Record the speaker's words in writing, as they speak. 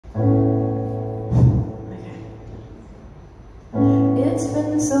It's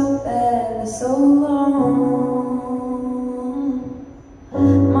been so bad for so long.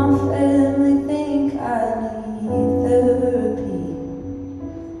 My family think I need therapy.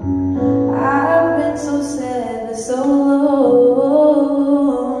 I've been so sad for so long.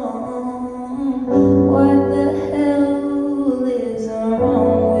 What the hell is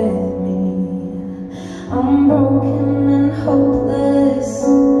wrong with me? I'm broken and hopeless,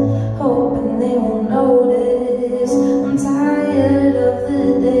 hoping they won't notice. I'm tired of the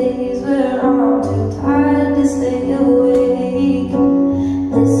days where I'm too tired to stay awake.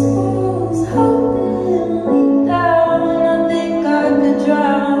 This world's holding me down, I think I could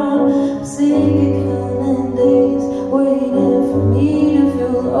drown. I'm sick of counting days, waiting for me to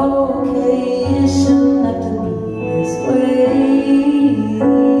feel okay. It shouldn't have to be this way.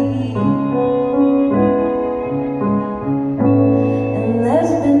 And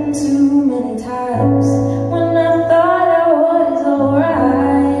there's been too many times when I thought I was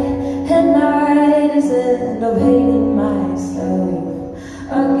alright, and I just end up hating myself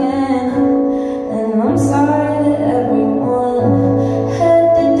again. And I'm sorry that everyone had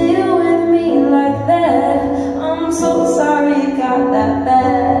to deal with me like that. I'm so sorry it got that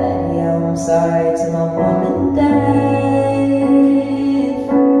bad. Yeah, I'm sorry to my mom and dad.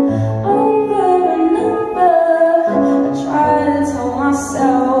 Over and over, I try to tell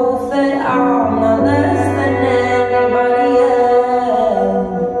myself that I'm not less than anybody else.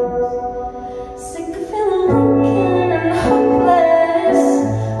 Sick of feeling broken and hopeless,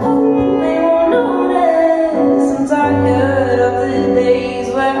 hoping they won't notice. I'm tired of the days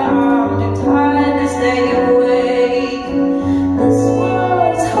where I'm too tired to stay awake. This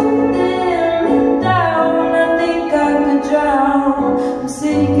world's holding me down, I think I could drown. I'm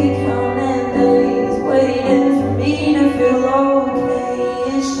sick of counting days, waiting for me to feel okay.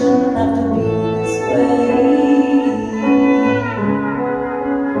 It shouldn't have to be this way.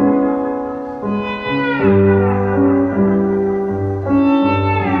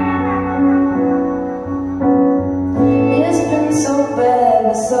 It's been so bad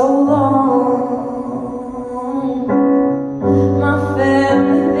for so long. My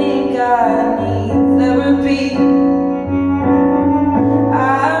family think I need therapy.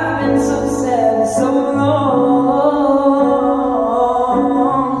 I've been so sad for so long.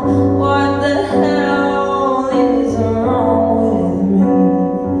 What the hell is wrong with me?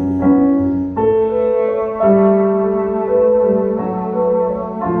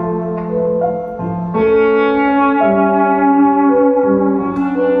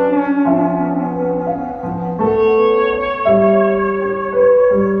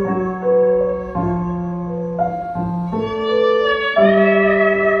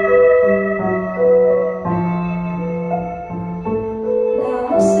 Now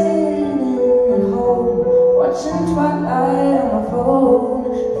I'm sitting at home, watching Twilight on my phone,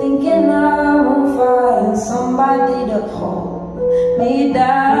 thinking I won't find somebody to hold me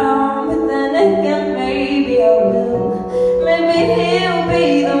down. But then again, maybe I will. Maybe he'll be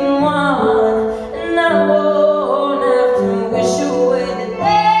the one, and I won't have to wish away the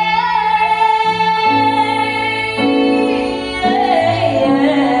day.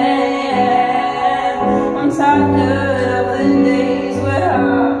 I'm tired of the days where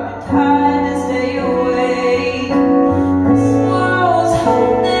I'm tired to stay awake. This world's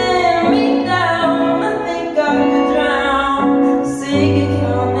holding me down, I think I could drown. I'm sick of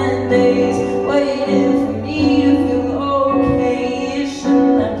counting days, waiting for me to feel okay. It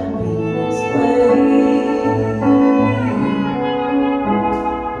shouldn't have to be this way.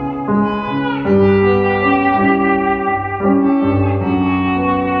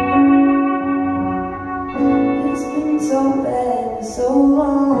 It's been so bad for so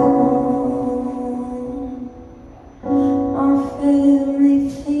long. My family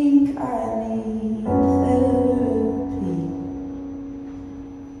think I need therapy.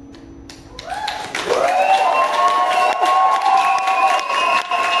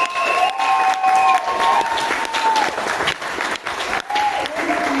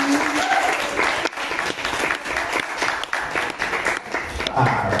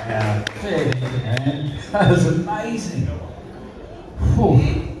 Fair dinkum, man. That was amazing. Whew.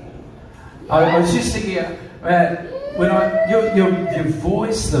 I was just thinking, when your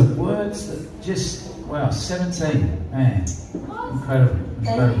voice, the words, that just wow, 17, man, incredible.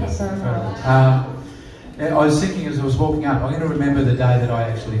 Thank you so much. I was thinking as I was walking up, I'm going to remember the day that I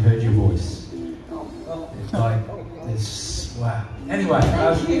actually heard your voice. It's like it's wow. Anyway,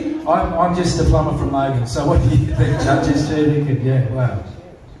 I'm just a plumber from Logan. So what do you think, judges? Do you think? Yeah, wow.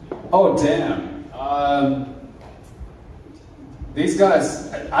 Oh damn. These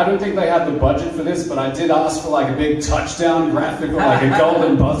guys, I don't think they had the budget for this, but I did ask for like a big touchdown graphic or like a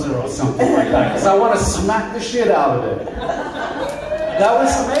golden buzzer or something like that, because I want to smack the shit out of it. That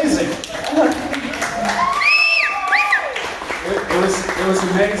was amazing. It was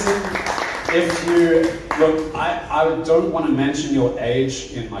amazing. If you, look, I don't want to mention your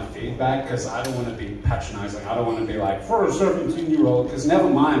age in my feedback, because I don't want to be patronizing. I don't want to be like, for a 17-year-old, because never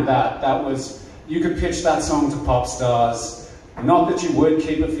mind that. That was, you could pitch that song to pop stars. Not that you would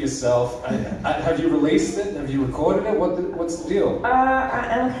keep it for yourself. Have you released it? Have you recorded it? What's the deal? I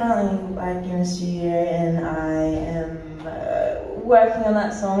am currently like in the studio, and I am working on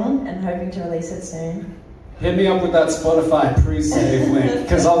that song and hoping to release it soon. Hit me up with that Spotify pre-save link,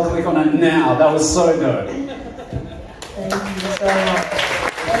 because I'll click on it now. That was so dope. Thank you so much.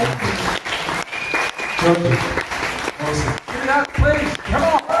 Thank you. Awesome. Give it up, please. Come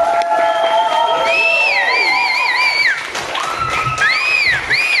on.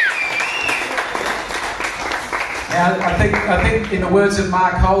 Now, I think, in the words of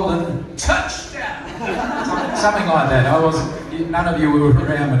Mark Holden, touchdown. Something like that. None of you were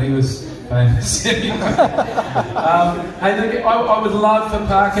around when he was famous. Hey, look, I would love for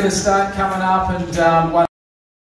Parker to start coming up and.